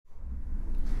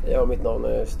Ja, mitt navn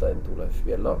Stein Torleif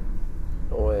Bjella,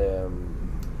 og jeg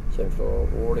kommer fra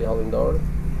Ål i Hallingdal.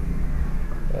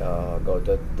 Jeg ga ut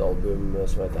et album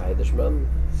som heter Egersund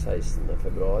 16.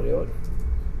 februar i år,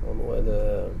 og nå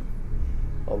det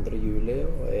 2. juli,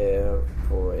 og jeg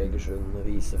på Egersund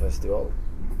visefestival.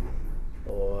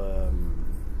 Og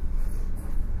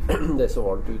det så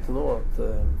varmt ute nå at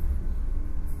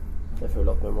jeg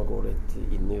føler at vi må gå litt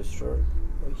inn i oss selv,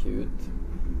 og ikke ut.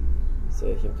 Så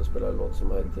jeg kommer til å spille en låt som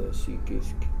heter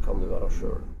Psykisk, kan du være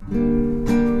sjøl.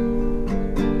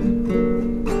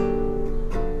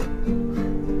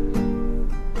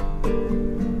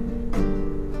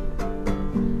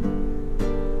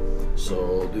 Så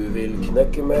du vil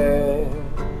knekke meg,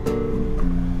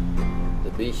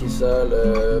 det blir ikke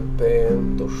særlig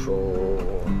pent å se.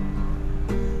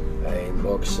 En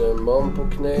voksen mann på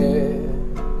kne,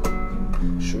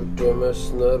 skjorte med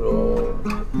snør og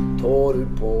tårer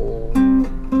på,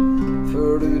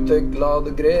 før du tek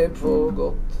glade grep for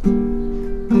godt.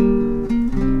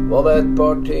 Var det et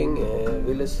par ting jeg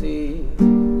ville si?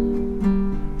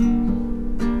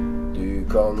 Du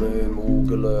kan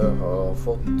umulig ha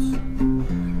fått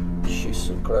kyss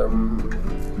og klem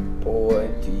på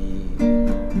en tid.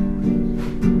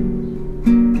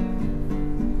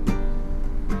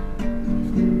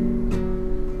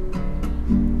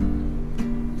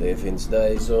 Det finnes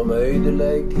deg som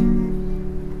ødelegg,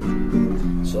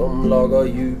 som lager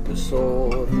djupe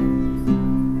sår.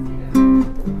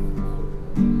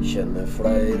 Kjenner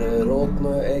flere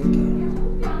råtne egg,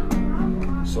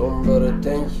 som bare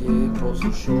tenker på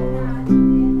seg selv.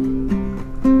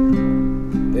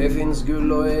 Det finnes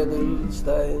gull og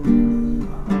edelstein,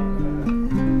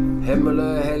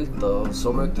 hemmelige helter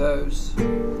som taus,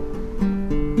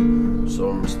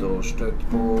 som står støtt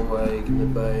på egne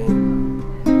bein,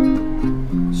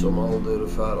 som aldri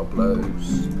får applaus.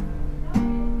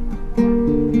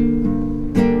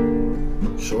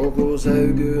 Sjå hos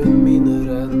augen mine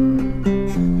renn,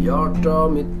 hjarta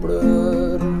mitt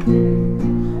blør.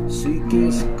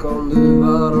 Psykisk kan du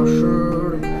være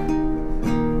sjøl,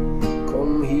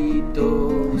 kom hit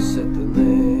og sett deg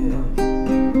ned.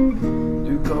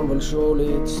 Du kan vel sjå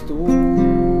litt stort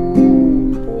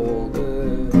på det.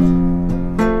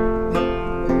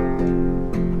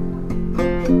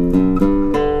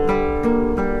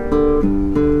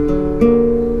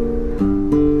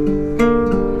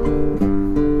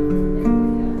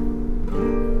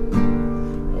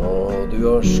 Du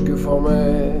har skuffa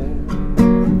meg,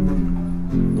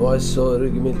 nå er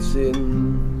sorg mitt sinn.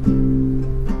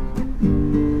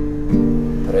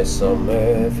 Pressa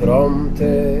meg fram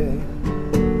til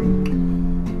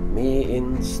min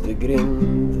innste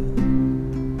grind.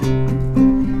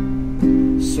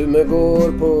 Summe går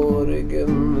på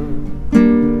ryggen,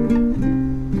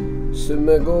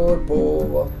 summe går på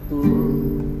vatten.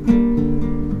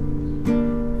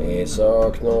 Jeg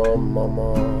sakna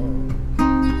mamma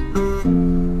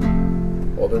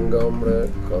og den gamle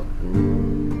katten.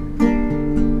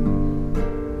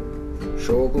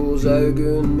 Sjå hos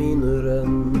augen mine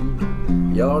renn,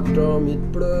 hjarta mitt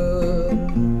blør.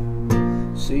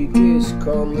 Psykisk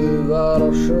kan du være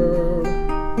sjøl,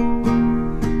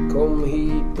 kom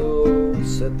hit og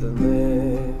sett deg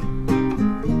ned.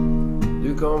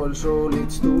 Du kan vel sjå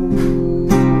litt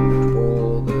stort på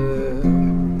det.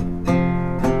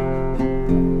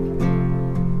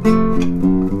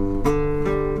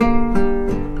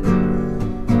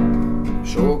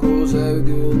 Sjå hos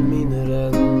augen mine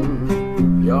renn,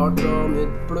 hjarta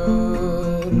mitt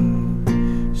blør.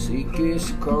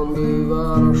 Psykisk kan du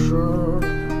være sjøl,